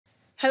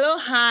Hello,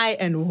 hi,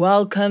 and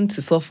welcome to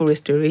Soulful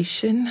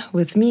Restoration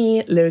with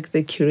me, Lyric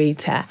the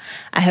Curator.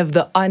 I have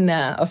the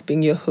honor of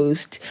being your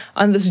host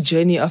on this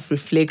journey of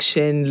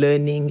reflection,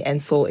 learning,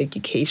 and soul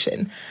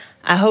education.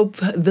 I hope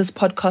this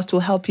podcast will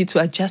help you to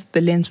adjust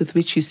the lens with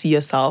which you see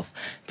yourself,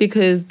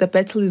 because the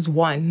battle is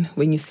won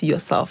when you see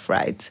yourself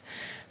right.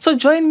 So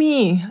join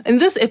me in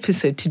this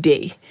episode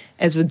today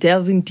as we're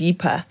delving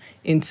deeper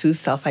into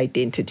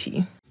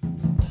self-identity.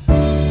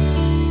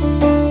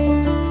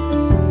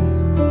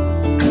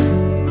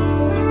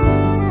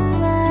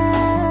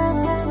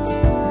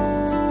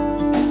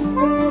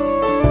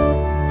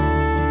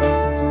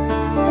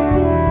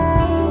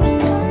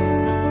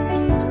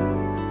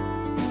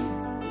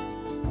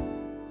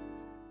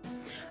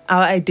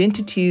 Our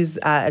identities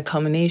are a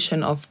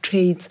culmination of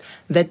traits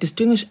that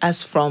distinguish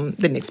us from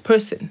the next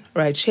person,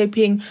 right?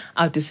 Shaping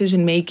our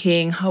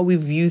decision-making, how we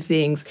view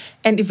things,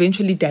 and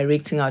eventually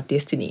directing our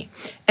destiny.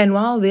 And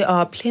while there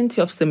are plenty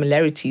of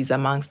similarities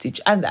amongst each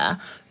other,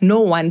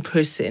 no one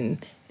person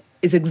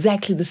is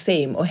exactly the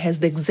same or has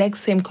the exact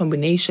same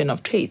combination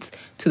of traits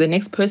to the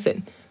next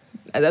person.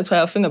 And that's why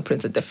our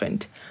fingerprints are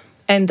different.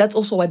 And that's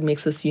also what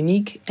makes us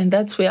unique, and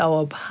that's where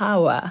our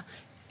power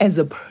as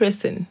a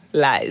person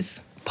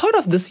lies. Part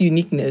of this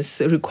uniqueness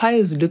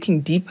requires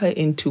looking deeper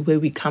into where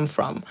we come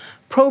from,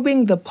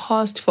 probing the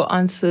past for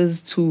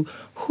answers to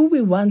who we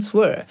once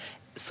were,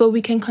 so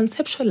we can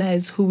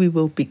conceptualize who we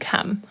will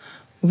become.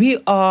 We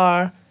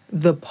are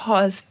the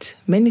past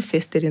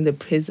manifested in the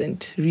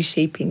present,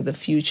 reshaping the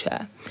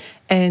future.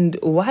 And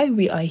why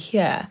we are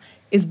here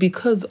is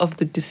because of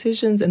the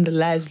decisions and the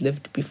lives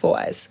lived before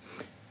us.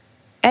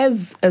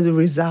 As a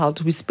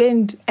result, we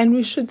spend, and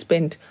we should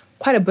spend,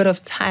 quite a bit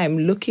of time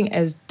looking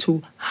as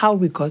to how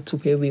we got to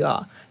where we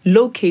are,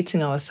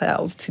 locating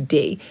ourselves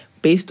today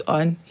based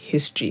on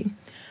history.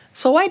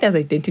 So why does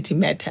identity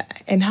matter,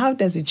 and how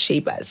does it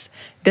shape us?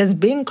 Does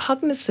being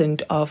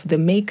cognizant of the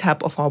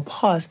makeup of our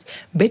past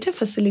better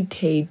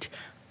facilitate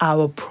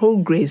our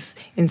progress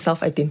in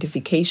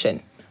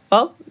self-identification?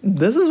 Well,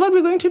 this is what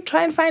we're going to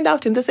try and find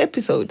out in this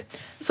episode.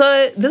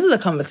 So this is a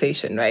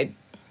conversation, right?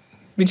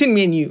 Between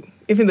me and you,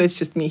 even though it's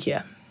just me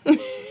here.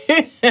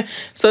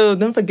 So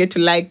don't forget to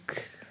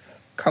like,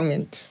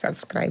 comment,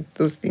 subscribe,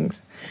 those things.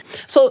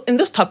 So in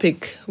this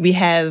topic, we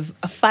have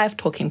 5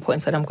 talking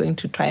points that I'm going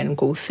to try and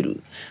go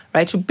through,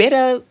 right, to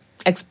better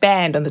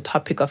expand on the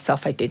topic of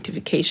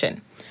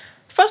self-identification.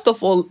 First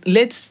of all,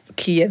 let's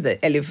clear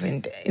the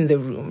elephant in the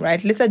room,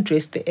 right? Let's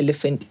address the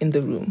elephant in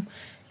the room.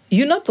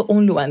 You're not the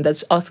only one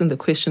that's asking the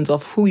questions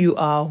of who you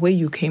are, where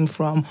you came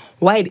from,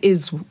 why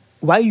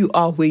you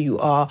are where you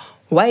are,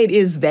 why it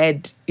is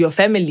that your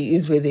family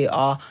is where they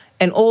are,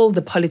 and all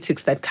the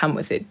politics that come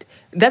with it.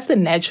 That's the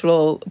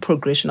natural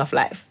progression of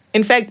life.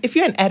 In fact, if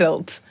you're an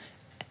adult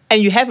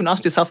and you haven't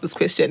asked yourself this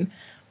question,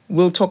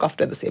 we'll talk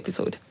after this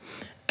episode.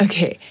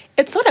 Okay,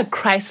 it's not a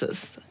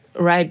crisis,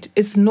 right?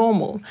 It's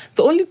normal.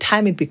 The only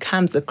time it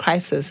becomes a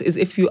crisis is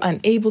if you're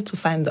unable to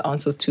find the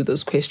answers to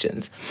those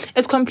questions.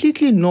 It's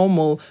completely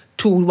normal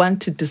to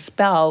want to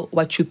dispel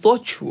what you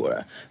thought you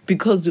were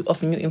because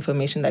of new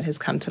information that has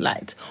come to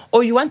light.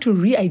 Or you want to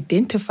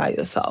re-identify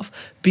yourself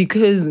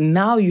because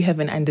now you have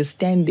an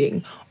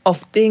understanding of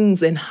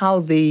things and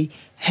how they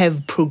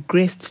have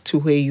progressed to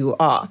where you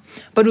are.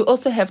 But we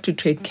also have to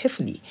tread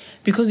carefully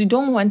because you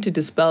don't want to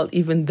dispel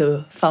even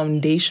the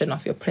foundation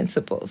of your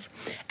principles.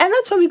 And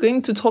that's what we're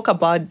going to talk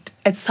about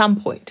at some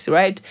point,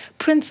 right?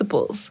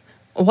 Principles.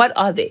 What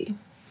are they?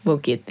 We'll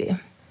get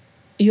there.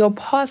 Your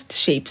past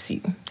shapes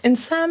you in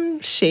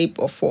some shape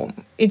or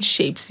form. It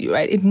shapes you,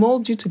 right? It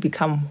molds you to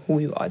become who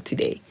you are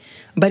today,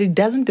 but it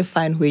doesn't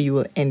define where you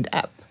will end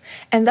up.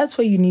 And that's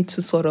why you need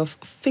to sort of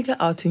figure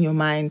out in your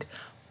mind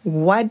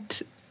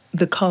what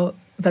the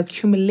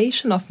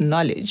accumulation of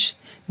knowledge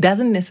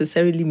doesn't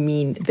necessarily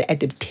mean the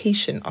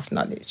adaptation of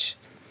knowledge.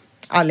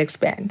 I'll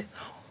expand.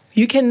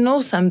 You can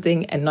know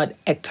something and not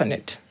act on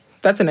it.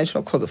 That's a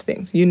natural course of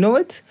things. You know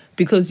it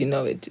because you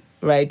know it,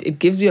 right? It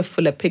gives you a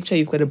fuller picture.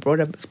 You've got a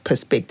broader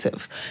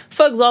perspective.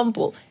 For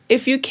example,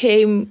 if you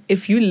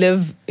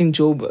live in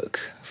Joburg,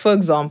 for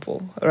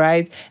example,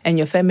 right, and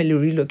your family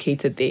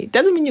relocated there,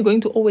 doesn't mean you're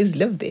going to always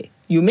live there.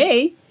 You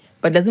may,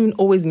 but doesn't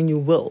always mean you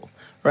will,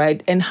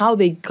 right? And how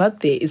they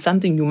got there is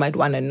something you might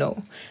want to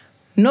know.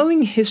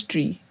 Knowing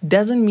history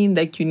doesn't mean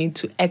that you need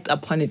to act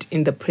upon it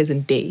in the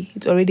present day.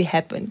 It's already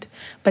happened.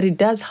 But it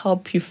does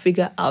help you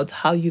figure out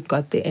how you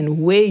got there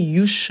and where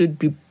you should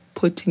be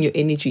putting your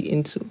energy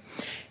into.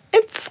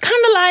 It's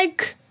kind of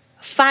like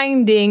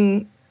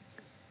finding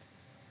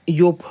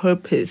your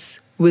purpose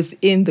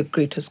within the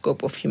greater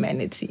scope of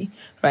humanity,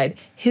 right?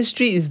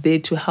 History is there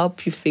to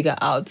help you figure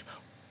out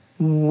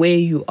where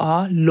you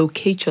are,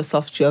 locate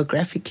yourself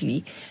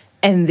geographically,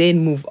 and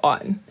then move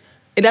on.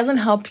 It doesn't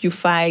help you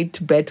fight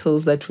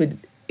battles that were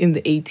in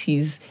the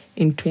 80s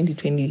in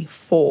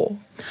 2024.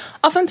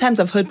 Oftentimes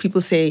I've heard people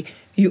say,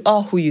 you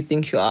are who you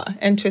think you are.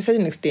 And to a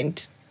certain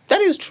extent,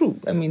 that is true.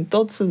 I mean,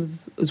 thoughts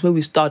is where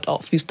we start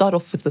off. You start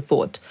off with the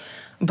thought.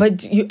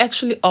 But you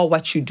actually are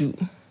what you do,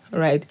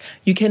 right?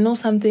 You can know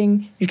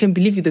something, you can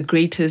believe you're the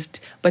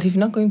greatest, but if you're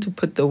not going to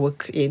put the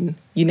work in,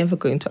 you're never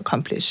going to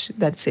accomplish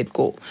that said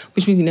goal,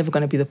 which means you're never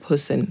going to be the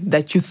person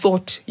that you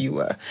thought you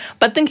were.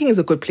 But thinking is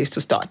a good place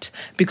to start,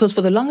 because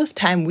for the longest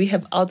time, we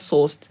have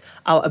outsourced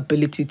our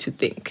ability to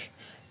think.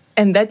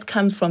 And that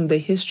comes from the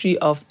history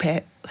of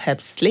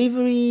perhaps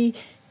slavery,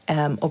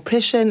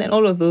 oppression, and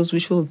all of those,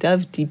 which we'll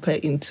delve deeper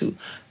into.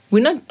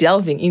 We're not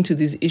delving into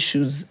these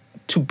issues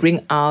to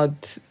bring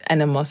out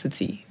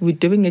animosity. We're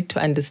doing it to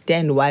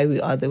understand why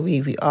we are the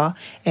way we are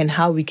and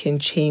how we can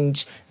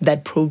change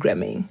that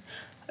programming.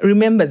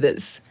 Remember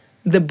this,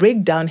 the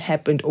breakdown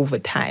happened over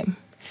time.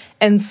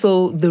 And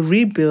so the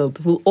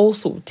rebuild will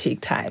also take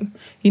time.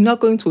 You're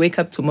not going to wake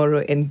up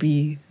tomorrow and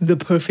be the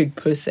perfect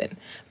person.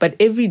 But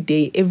every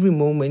day, every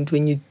moment,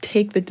 when you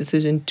take the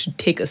decision to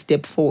take a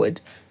step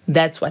forward,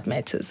 that's what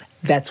matters.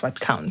 That's what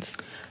counts.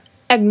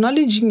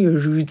 Acknowledging your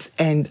roots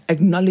and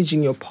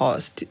acknowledging your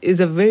past is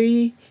a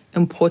very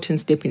important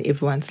step in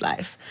everyone's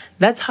life.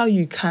 That's how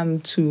you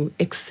come to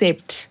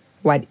accept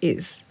what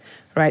is,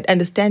 right?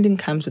 Understanding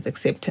comes with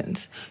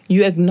acceptance.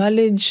 You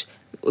acknowledge,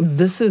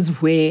 this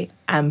is where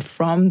I'm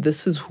from,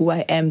 this is who I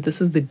am, this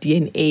is the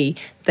DNA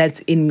that's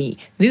in me.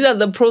 These are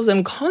the pros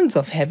and cons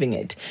of having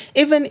it.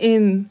 Even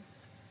in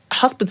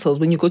hospitals,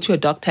 when you go to a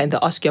doctor and they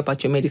ask you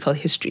about your medical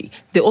history,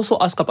 they also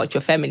ask about your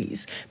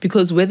families,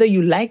 because whether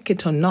you like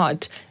it or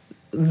not,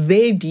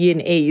 their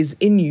DNA is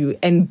in you,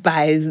 and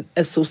by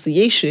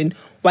association,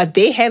 what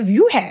they have,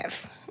 you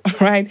have,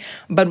 right?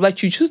 But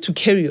what you choose to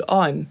carry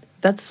on,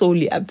 that's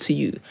solely up to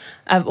you.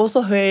 I've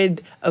also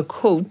heard a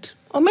quote,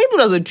 or maybe it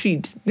was a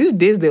tweet. These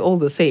days, they're all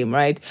the same,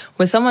 right?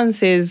 Where someone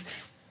says,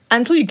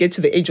 until you get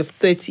to the age of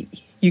 30,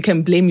 you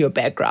can blame your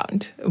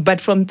background.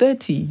 But from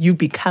 30, you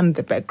become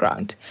the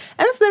background.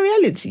 And that's the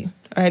reality,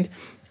 right?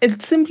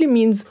 It simply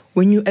means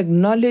when you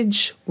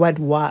acknowledge what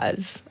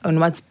was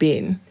and what's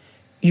been,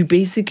 you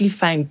basically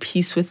find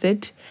peace with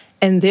it.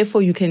 And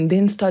therefore, you can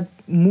then start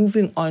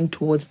moving on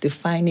towards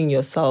defining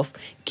yourself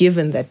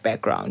given that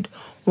background.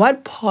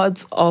 What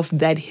parts of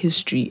that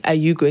history are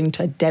you going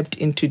to adapt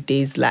in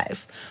today's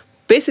life?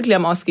 Basically,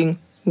 I'm asking,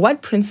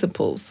 what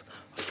principles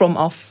from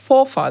our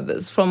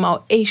forefathers, from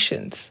our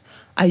ancients,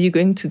 are you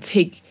going to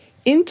take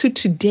into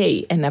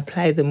today and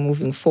apply them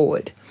moving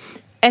forward?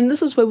 And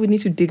this is where we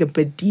need to dig a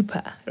bit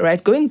deeper,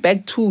 right? Going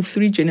back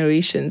 2-3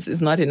 generations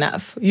is not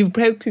enough. You've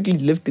practically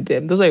lived with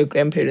them. Those are your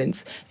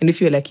grandparents. And if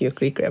you're like your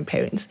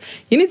great-grandparents,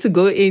 you need to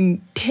go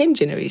in 10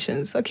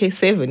 generations, okay,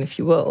 7 if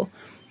you will.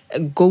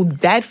 Go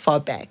that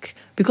far back,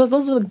 because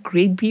those were the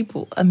great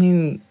people. I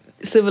mean,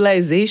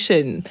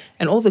 civilization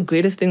and all the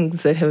greatest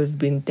things that have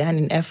been done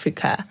in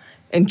Africa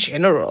in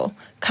general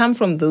come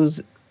from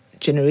those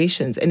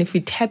generations. And if we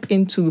tap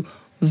into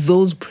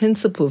those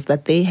principles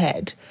that they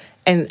had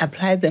and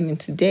apply them in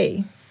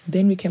today,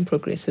 then we can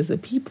progress as a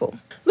people.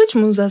 Which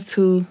moves us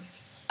to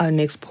our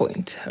next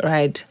point,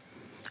 right?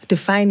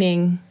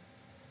 Defining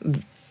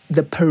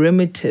the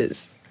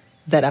perimeters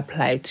that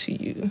apply to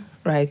you,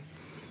 right?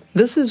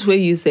 This is where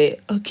you say,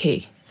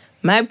 okay,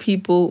 my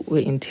people were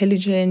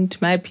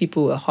intelligent, my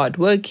people were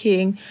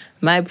hardworking,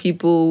 my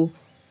people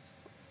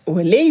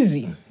were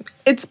lazy.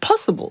 It's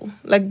possible.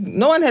 Like,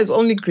 no one has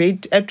only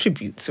great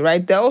attributes,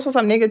 right? There are also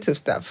some negative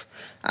stuff.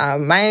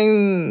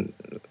 Mine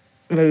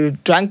were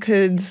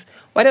drunkards,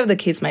 whatever the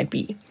case might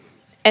be.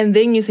 And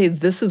then you say,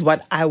 this is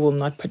what I will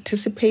not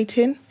participate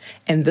in,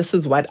 and this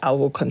is what I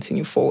will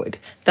continue forward.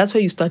 That's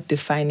where you start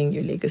defining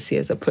your legacy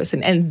as a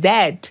person. And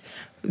that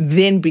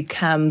then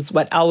becomes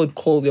what I would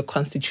call your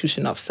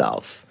constitution of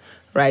self,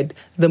 right?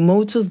 The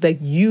mottos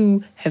that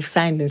you have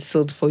signed and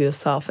sealed for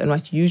yourself and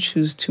what you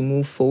choose to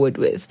move forward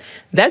with.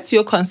 That's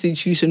your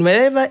constitution.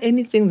 Whatever,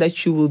 anything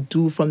that you will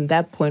do from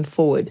that point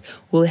forward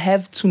will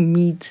have to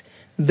meet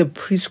the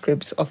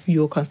prescripts of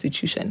your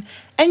constitution.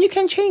 And you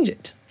can change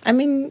it. I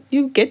mean,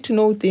 you get to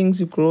know things,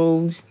 you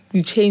grow,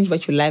 you change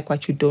what you like,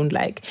 what you don't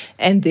like,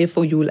 and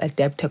therefore you will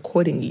adapt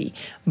accordingly.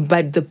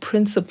 But the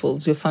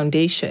principles, your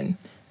foundation,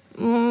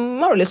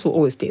 more or less will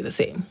always stay the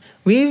same.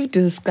 We've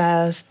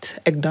discussed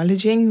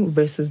acknowledging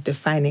versus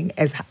defining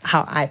as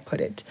how I put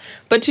it.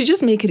 But to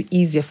just make it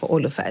easier for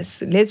all of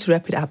us, let's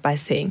wrap it up by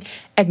saying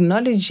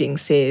acknowledging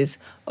says,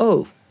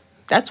 oh,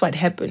 that's what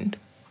happened.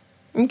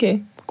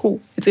 Okay,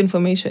 cool. It's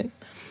information.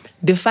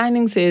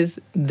 Defining says,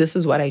 this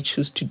is what I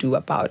choose to do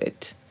about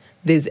it.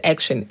 There's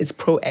action. It's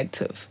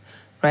proactive,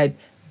 right?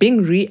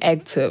 Being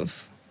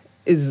reactive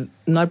is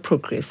not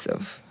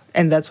progressive.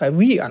 And that's why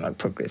we are not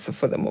progressive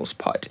for the most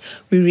part.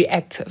 We're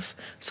reactive.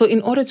 So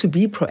in order to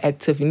be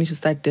proactive, you need to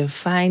start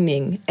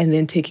defining and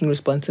then taking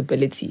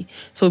responsibility.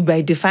 So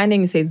by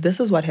defining, you say, this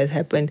is what has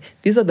happened.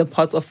 These are the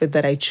parts of it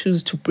that I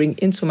choose to bring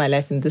into my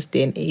life in this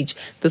day and age.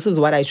 This is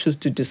what I choose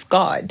to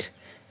discard.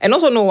 And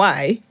also know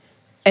why.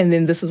 And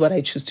then this is what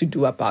I choose to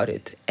do about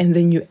it. And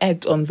then you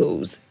act on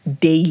those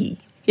daily.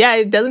 Yeah,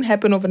 it doesn't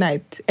happen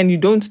overnight. And you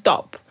don't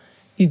stop.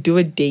 You do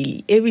it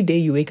daily. Every day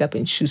you wake up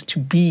and choose to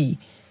be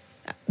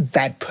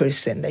that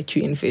person that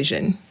you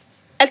envision.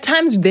 At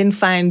times you then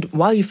find,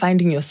 while you're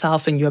finding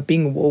yourself and you're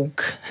being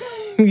woke,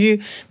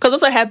 Because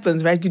that's what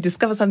happens, right? You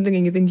discover something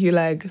and you think you're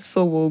like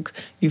so woke,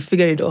 you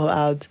figure it all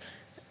out,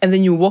 and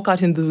then you walk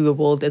out into the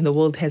world and the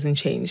world hasn't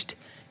changed.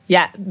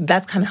 Yeah,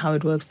 that's kind of how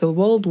it works. The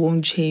world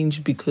won't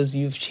change because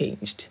you've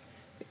changed.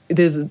 It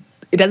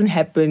doesn't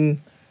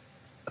happen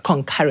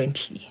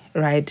concurrently,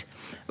 right?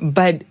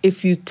 But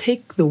if you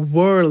take the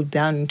world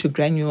down into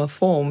granular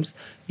forms,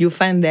 you'll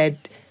find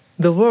that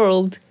the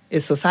world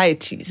is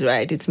societies,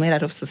 right? It's made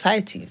out of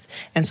societies.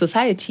 And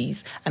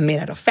societies are made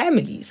out of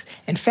families.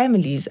 And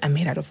families are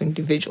made out of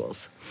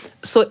individuals.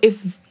 So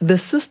if the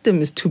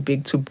system is too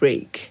big to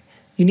break,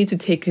 you need to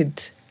take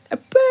it a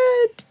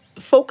bit,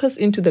 focus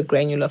into the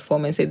granular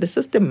form and say the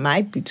system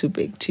might be too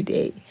big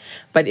today.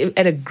 But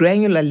at a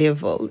granular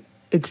level,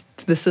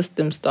 the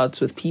system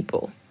starts with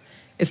people.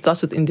 It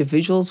starts with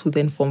individuals who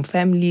then form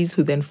families,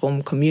 who then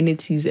form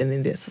communities, and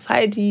then their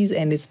societies,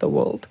 and it's the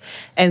world.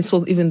 And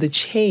so even the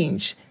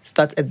change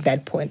starts at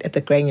that point, at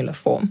the granular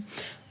form.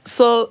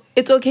 So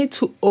it's okay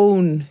to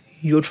own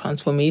your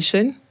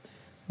transformation.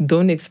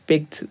 Don't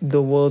expect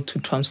the world to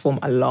transform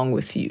along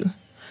with you.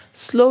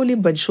 Slowly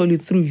but surely,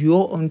 through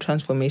your own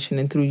transformation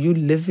and through you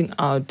living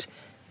out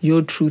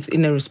your truth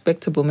in a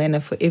respectable manner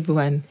for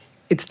everyone,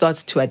 it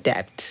starts to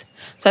adapt.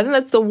 So I think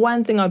that's the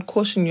one thing I'd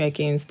caution you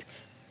against.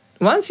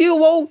 Once you're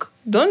woke,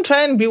 don't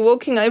try and be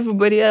woking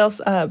everybody else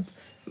up.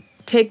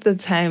 Take the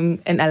time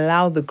and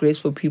allow the grace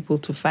for people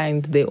to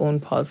find their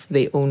own paths,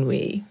 their own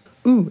way.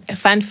 Ooh, a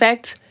fun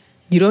fact,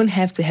 you don't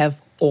have to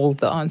have all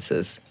the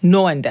answers.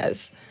 No one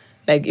does.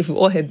 Like, if we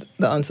all had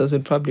the answers,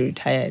 we'd probably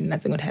retire and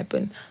nothing would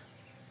happen.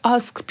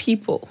 Ask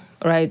people,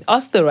 right?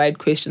 Ask the right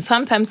questions.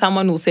 Sometimes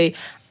someone will say,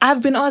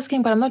 I've been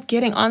asking, but I'm not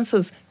getting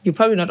answers. You're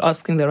probably not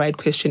asking the right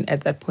question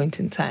at that point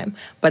in time.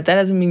 But that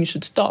doesn't mean you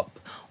should stop.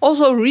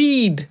 Also,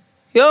 read.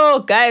 Yo,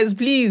 guys,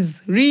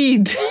 please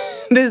read.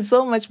 There's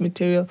so much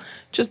material.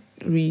 Just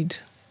read.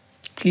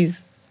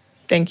 Please.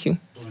 Thank you.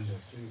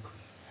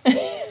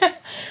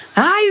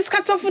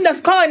 Isikhathofunda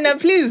sikhona,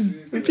 please.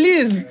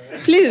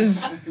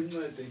 Please.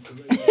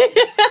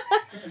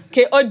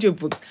 Okay,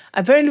 audiobooks.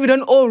 Apparently we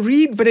don't all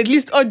read, but at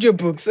least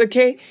audiobooks,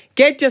 okay?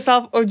 Get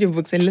yourself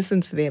audiobooks and listen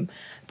to them.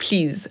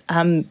 Please.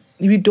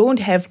 You don't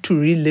have to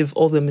relive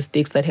all the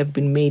mistakes that have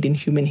been made in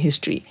human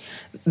history.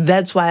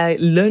 That's why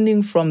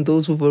learning from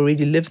those who've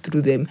already lived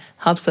through them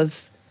helps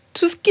us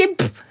to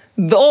skip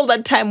all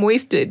that time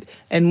wasted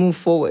and move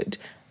forward.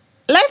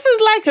 Life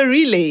is like a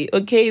relay,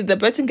 okay? The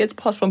baton gets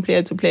passed from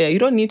player to player. You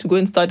don't need to go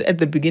and start at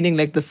the beginning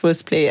like the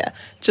first player.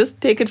 Just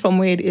take it from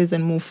where it is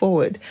and move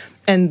forward.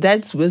 And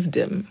that's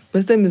wisdom.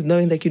 Wisdom is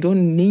knowing that you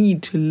don't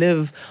need to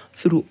live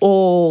through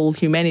all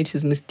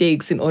humanity's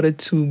mistakes in order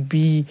to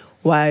be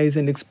wise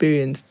and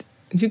experienced.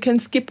 You can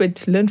skip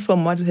it, learn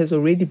from what has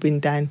already been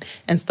done,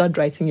 and start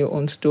writing your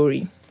own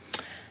story.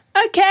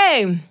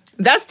 Okay,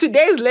 that's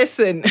today's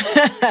lesson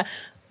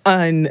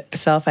on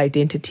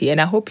self-identity,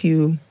 and I hope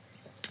you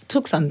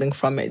took something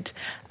from it.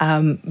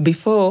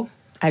 Before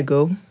I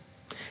go,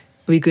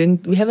 we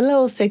have a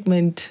little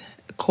segment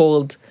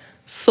called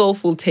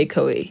Soulful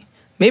Takeaway.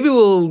 Maybe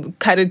we'll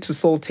cut it to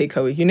Soul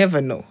Takeaway. You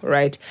never know,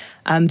 right?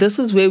 This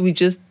is where we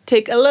just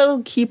take a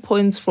little key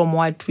points from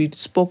what we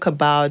spoke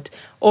about,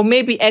 or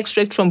maybe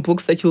extract from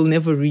books that you'll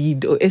never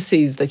read or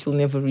essays that you'll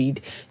never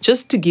read,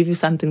 just to give you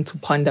something to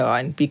ponder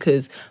on.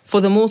 Because for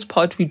the most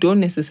part, we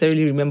don't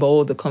necessarily remember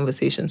all the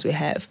conversations we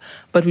have,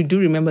 but we do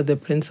remember the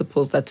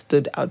principles that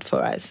stood out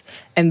for us.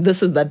 And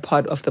this is that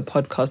part of the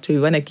podcast where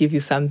we want to give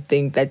you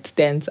something that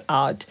stands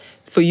out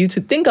for you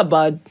to think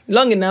about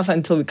long enough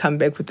until we come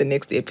back with the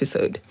next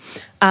episode.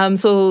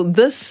 So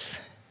this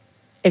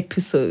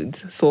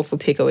episode's Soulful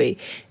Takeaway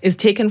is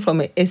taken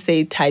from an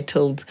essay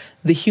titled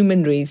The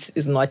Human Race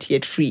is Not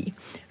Yet Free,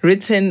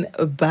 written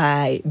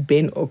by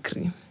Ben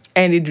Okri.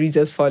 And it reads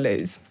as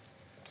follows.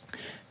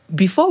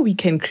 Before we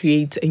can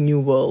create a new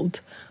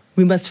world,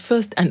 we must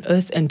first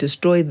unearth and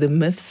destroy the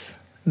myths,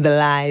 the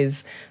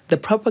lies, the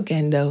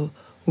propaganda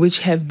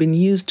which have been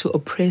used to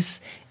oppress,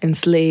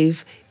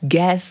 enslave,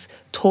 gas,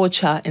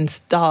 torture, and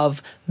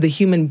starve the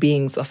human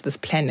beings of this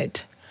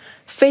planet.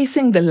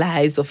 Facing the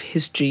lies of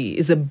history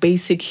is a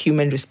basic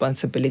human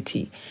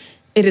responsibility.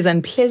 It is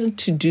unpleasant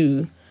to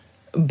do,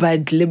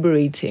 but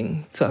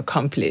liberating to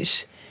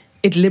accomplish.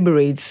 It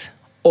liberates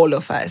all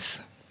of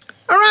us.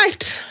 All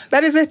right,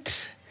 that is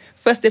it.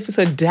 First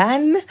episode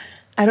done.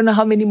 I don't know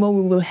how many more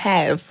we will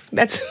have.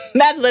 That's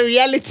the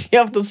reality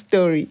of the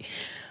story.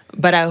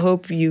 But I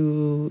hope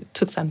you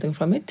took something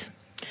from it.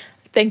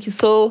 Thank you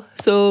so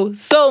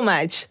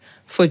much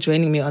for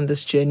joining me on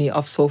this journey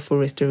of soulful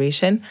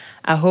restoration.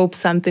 I hope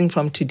something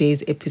from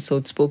today's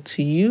episode spoke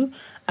to you.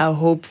 I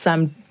hope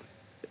some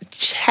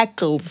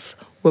shackles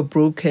were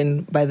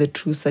broken by the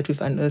truths that we've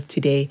unearthed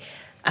today.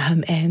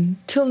 And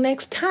till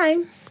next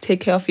time, take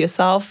care of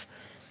yourself,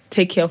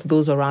 take care of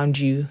those around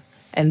you,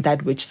 and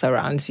that which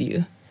surrounds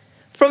you.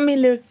 From me,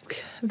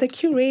 Lyric, the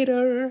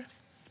Curator.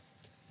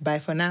 Bye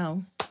for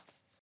now.